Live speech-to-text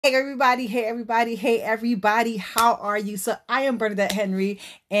Hey everybody, how are you? So I am Bernadette Henry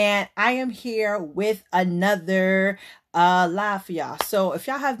and I am here with another live for y'all. So if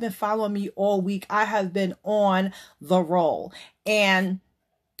y'all have been following me all week, I have been on the roll. And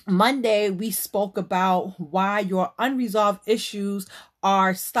Monday, we spoke about why your unresolved issues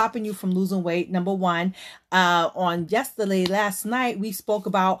are stopping you from losing weight. Number one, last night, we spoke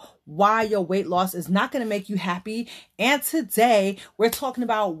about why your weight loss is not going to make you happy. And today, we're talking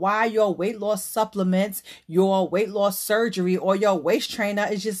about why your weight loss supplements, your weight loss surgery, or your waist trainer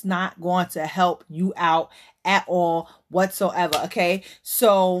is just not going to help you out at all whatsoever. Okay.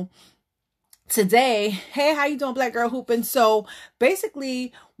 So, today, hey, how you doing, Black Girl Hooping? So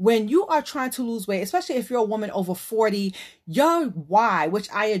basically, when you are trying to lose weight, especially if you're a woman over 40, your why, which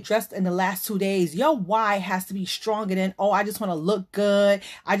I addressed in the last 2 days, your why has to be stronger than, oh, I just want to look good.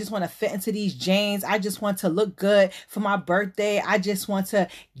 I just want to fit into these jeans. I just want to look good for my birthday. I just want to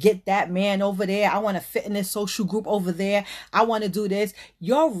get that man over there. I want to fit in this social group over there. I want to do this.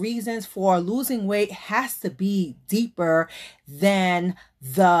 Your reasons for losing weight has to be deeper than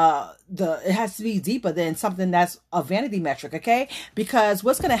it has to be deeper than something that's a vanity metric. Okay, because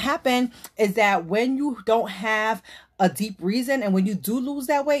what's going to happen is that when you don't have a deep reason, and when you do lose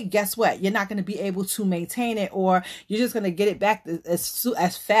that weight, guess what? You're not going to be able to maintain it, or you're just going to get it back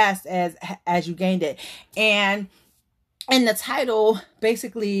as fast as you gained it. And in the title,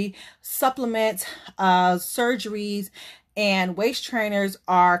 basically, supplements, surgeries, and waist trainers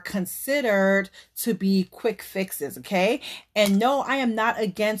are considered to be quick fixes. Okay. And no, I am not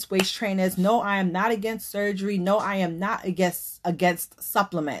against waist trainers. No, I am not against surgery. No, I am not against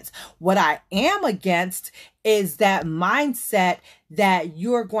supplements. What I am against is that mindset that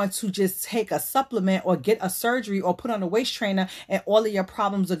you're going to just take a supplement or get a surgery or put on a waist trainer and all of your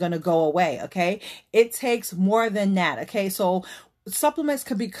problems are going to go away. Okay. It takes more than that. Okay. So supplements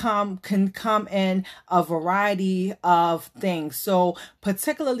can come in a variety of things. So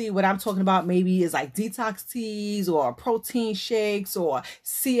particularly what I'm talking about maybe is like detox teas or protein shakes or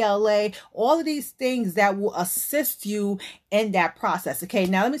CLA, all of these things that will assist you in that process. Okay.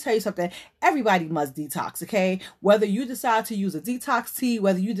 Now let me tell you something. Everybody must detox. Okay. Whether you decide to use a detox tea,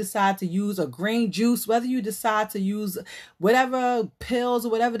 whether you decide to use a green juice, whether you decide to use whatever pills or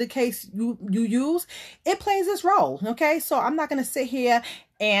whatever the case you use, it plays its role. Okay. So I'm not going to sit here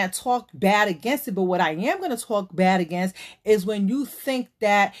and talk bad against it. But what I am going to talk bad against is when you think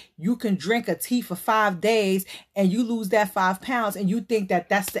that you can drink a tea for 5 days and you lose that 5 pounds and you think that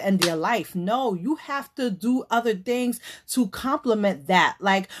that's the end of your life. No, you have to do other things to complement that.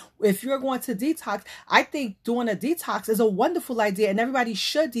 Like if you're going to detox, I think doing a detox is a wonderful idea and everybody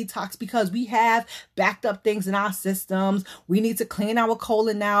should detox because we have backed up things in our systems. We need to clean our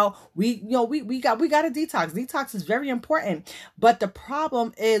colon out. We got to detox. Detox is very important. But the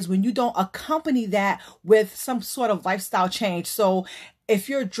problem is when you don't accompany that with some sort of lifestyle change. So if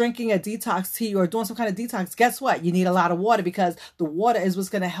you're drinking a detox tea or doing some kind of detox, guess what? You need a lot of water because the water is what's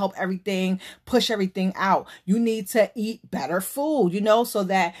going to help everything, push everything out. You need to eat better food, so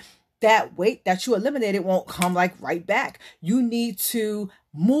that weight that you eliminated won't come like right back. You need to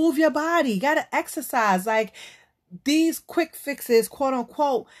move your body. You got to exercise. Like these quick fixes, quote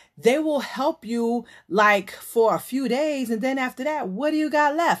unquote, they will help you like for a few days. And then after that, what do you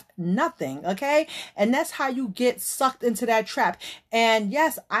got left? Nothing. Okay. And that's how you get sucked into that trap. And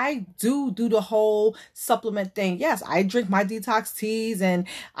yes, I do the whole supplement thing. Yes, I drink my detox teas and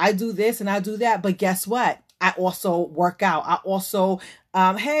I do this and I do that. But guess what? I also work out. I also,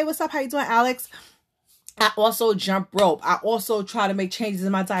 hey, what's up? How you doing, Alex? I also jump rope. I also try to make changes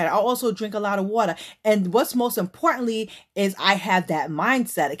in my diet. I also drink a lot of water. And what's most importantly is I have that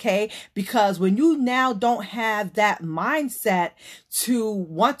mindset, okay? Because when you now don't have that mindset to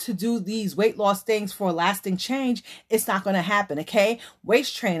want to do these weight loss things for lasting change, it's not going to happen, okay?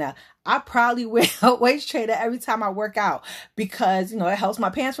 Waist trainer. I probably wear a waist trainer every time I work out because, it helps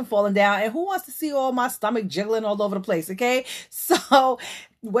my pants from falling down. And who wants to see all my stomach jiggling all over the place, okay? So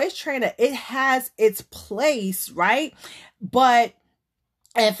waist trainer, it has its place, right?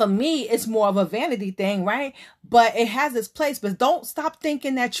 And for me, it's more of a vanity thing, right? But it has its place. But don't stop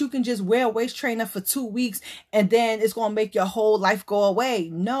thinking that you can just wear a waist trainer for 2 weeks and then it's going to make your whole life go away.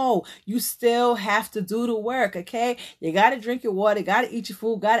 No, you still have to do the work, okay? You got to drink your water, got to eat your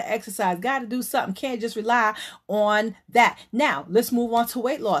food, got to exercise, got to do something. Can't just rely on that. Now, let's move on to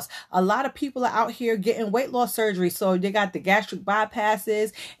weight loss. A lot of people are out here getting weight loss surgery. So they got the gastric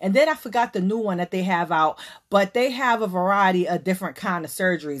bypasses. And then I forgot the new one that they have out. But they have a variety of different kind of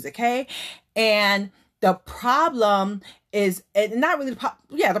surgeries, okay? And the problem is, and not really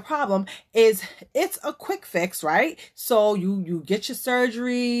the problem is it's a quick fix, right? So you get your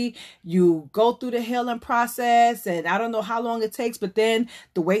surgery, you go through the healing process, and I don't know how long it takes, but then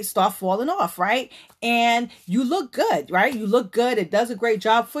the weight start falling off, right? And you look good, right? You look good. It does a great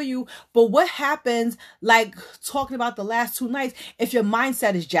job for you. But what happens, like talking about the last 2 nights, if your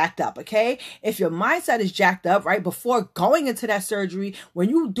mindset is jacked up, okay? If your mindset is jacked up, right, before going into that surgery, when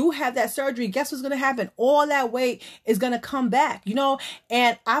you do have that surgery, guess what's going to happen? All that weight is going to come back, you know?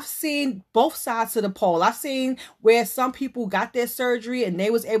 And I've seen both sides of the pole. I've seen where some people got their surgery and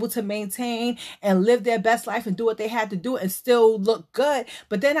they was able to maintain and live their best life and do what they had to do and still look good.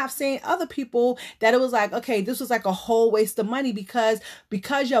 But then I've seen other people that it was like, okay, this was like a whole waste of money because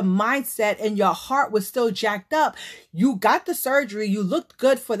your mindset and your heart was still jacked up. You got the surgery, you looked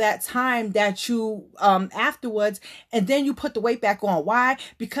good for that time that you afterwards, and then you put the weight back on. Why?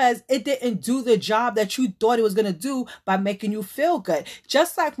 Because it didn't do the job that you thought it was going to do by making you feel good.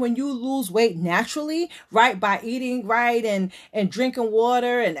 Just like when you lose weight naturally, right, by eating right and drinking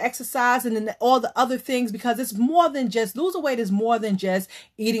water and exercise and then all the other things, because it's more than just losing weight is more than just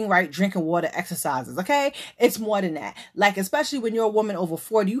eating right, drinking water, exercises, okay? It's more than that. Like, especially when you're a woman over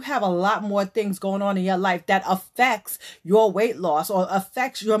 40, you have a lot more things going on in your life that affects your weight loss or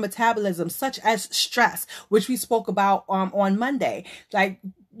affects your metabolism, such as stress, which we spoke about on Monday. Like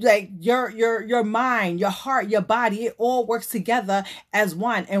your mind, your heart, your body, it all works together as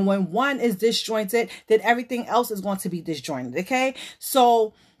one. And when one is disjointed, then everything else is going to be disjointed, okay?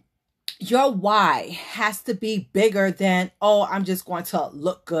 So your why has to be bigger than, oh, I'm just going to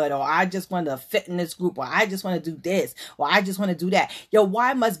look good, or I just want to fit in this group, or I just want to do this, or I just want to do that. Your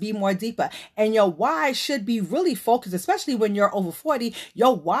why must be more deeper. And your why should be really focused, especially when you're over 40.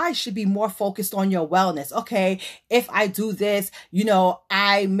 Your why should be more focused on your wellness. Okay, if I do this, you know,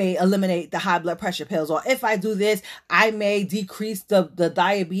 I may eliminate the high blood pressure pills, or if I do this, I may decrease the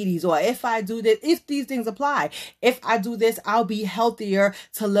diabetes, or if I do this, if these things apply, if I do this, I'll be healthier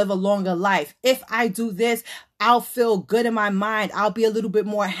to live a longer life. If I do this, I'll feel good in my mind. I'll be a little bit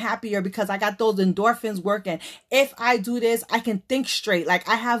more happier because I got those endorphins working. If I do this, I can think straight. Like,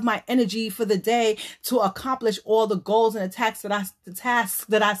 I have my energy for the day to accomplish all the goals and the tasks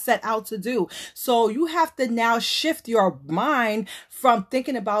that I set out to do. So you have to now shift your mind from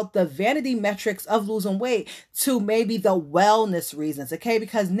thinking about the vanity metrics of losing weight to maybe the wellness reasons, okay?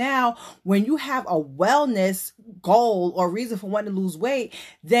 Because now when you have a wellness goal or reason for wanting to lose weight,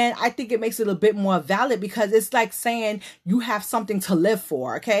 then I think it makes it a bit more valid, because it's like saying you have something to live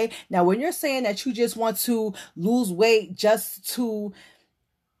for, okay? Now, when you're saying that you just want to lose weight just to,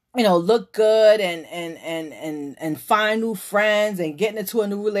 you know, look good and find new friends and getting into a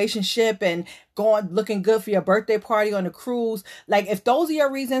new relationship and looking good for your birthday party on a cruise, like, if those are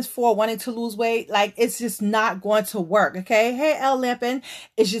your reasons for wanting to lose weight, like, it's just not going to work, okay? Hey, L. Lampin,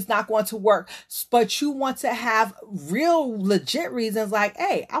 it's just not going to work. But you want to have real legit reasons, like,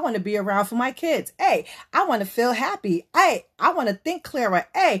 hey, I want to be around for my kids. Hey, I want to feel happy. Hey, I want to think clearer.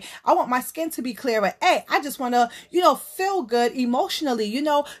 Hey, I want my skin to be clearer. Hey, I just want to, you know, feel good emotionally. You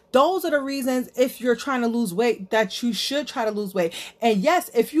know, those are the reasons, if you're trying to lose weight, that you should try to lose weight. And yes,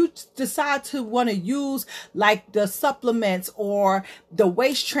 if you decide to want to use like the supplements or the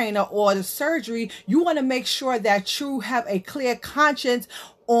waist trainer or the surgery, you want to make sure that you have a clear conscience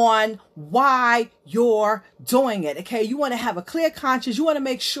on why you're doing it, okay? You want to have a clear conscience. You want to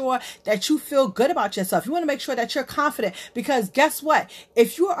make sure that you feel good about yourself. You want to make sure that you're confident, because guess what?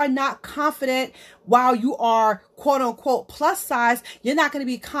 If you are not confident while you are quote unquote plus size, you're not going to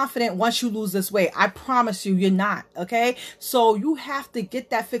be confident once you lose this weight. I promise you, you're not, okay? So you have to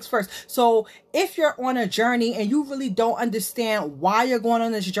get that fixed first. So if you're on a journey and you really don't understand why you're going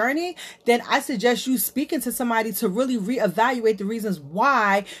on this journey, then I suggest you speaking to somebody to really reevaluate the reasons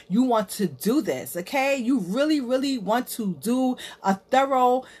why you want to do this, okay? You really want to do a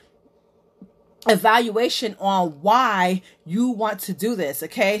thorough evaluation on why you want to do this,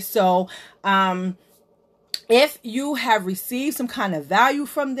 okay? So, if you have received some kind of value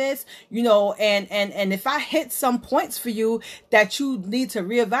from this, you know, and if I hit some points for you that you need to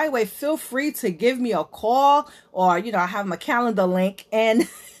reevaluate, feel free to give me a call, or, you know, I have my calendar link in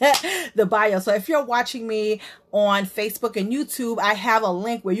the bio. So if you're watching me on Facebook and YouTube, I have a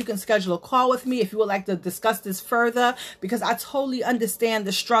link where you can schedule a call with me if you would like to discuss this further, because I totally understand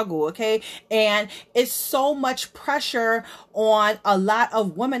the struggle, okay? And it's so much pressure on a lot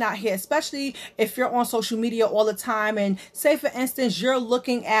of women out here, especially if you're on social media all the time. And say, for instance, you're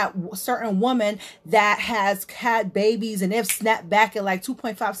looking at certain women that has had babies and they've snapped back in like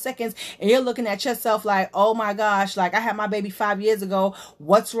 2.5 seconds, and you're looking at yourself like, oh my gosh, like, I had my baby 5 years ago.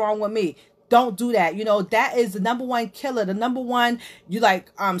 What's wrong with me? don't do that. You know, that is the number one killer. The number one,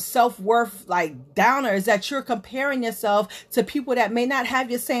 self-worth, downer, is that you're comparing yourself to people that may not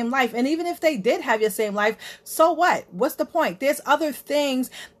have your same life. And even if they did have your same life, so what? What's the point? There's other things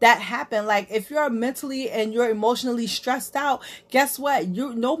that happen. Like if you're mentally and you're emotionally stressed out, guess what?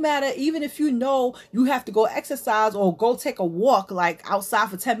 No matter, even if you know you have to go exercise or go take a walk outside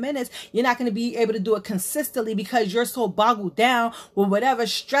for 10 minutes, you're not going to be able to do it consistently because you're so boggled down with whatever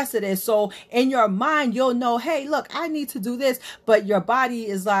stress it is. So in your mind, you'll know, hey, look, I need to do this, but your body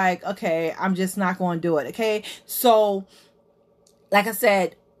is like, okay, I'm just not going to do it. Okay. So like I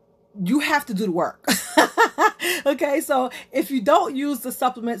said, you have to do the work. Okay, so if you don't use the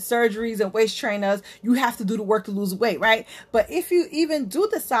supplement surgeries and waist trainers, you have to do the work to lose weight, right? But if you even do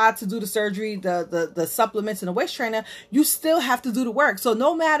decide to do the surgery, the supplements and the waist trainer, you still have to do the work. So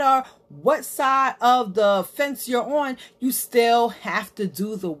no matter what side of the fence you're on, you still have to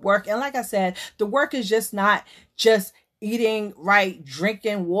do the work. And like I said, the work is just not just eating right,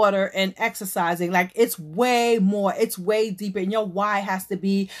 drinking water, and exercising. It's way more, it's way deeper, and your why has to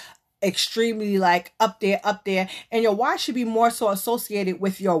be extremely up there, and your why should be more so associated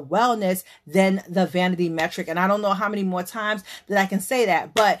with your wellness than the vanity metric. And I don't know how many more times that I can say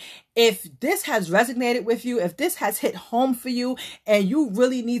that, but if this has resonated with you, if this has hit home for you, and you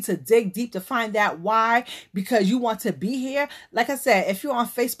really need to dig deep to find that why, because you want to be here, like I said, if you're on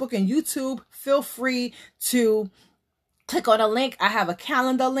Facebook and YouTube, feel free to click on a link. I have a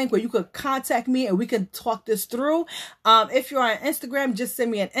calendar link where you could contact me and we can talk this through. If you're on Instagram, just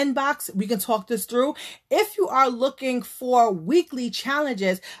send me an inbox. We can talk this through. If you are looking for weekly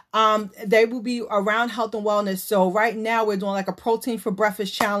challenges, they will be around health and wellness. So right now we're doing a protein for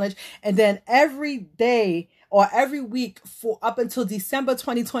breakfast challenge. And then every day or every week for up until December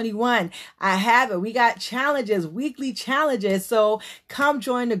 2021, I have it. We got challenges, weekly challenges. So come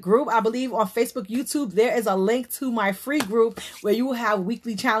join the group. I believe on Facebook, YouTube, there is a link to my free group where you will have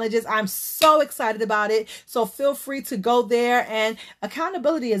weekly challenges. I'm so excited about it. So feel free to go there, and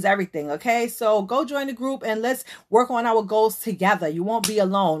accountability is everything. Okay. So go join the group and let's work on our goals together. You won't be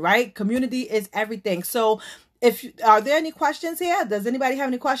alone, right? Community is everything. So are there any questions here? Does anybody have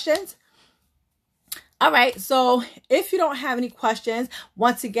any questions? All right, so if you don't have any questions,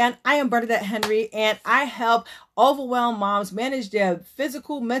 once again, I am Bernadette Henry, and I help overwhelmed moms manage their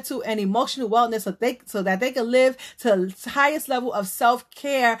physical, mental, and emotional wellness so that they can live to the highest level of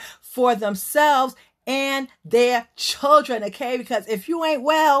self-care for themselves and their children, okay? Because if you ain't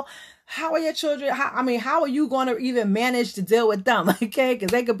well, how are your children? How are you going to even manage to deal with them? Okay. Because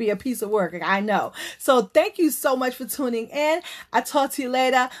they could be a piece of work. I know. So thank you so much for tuning in. I'll talk to you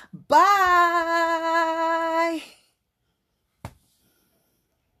later. Bye.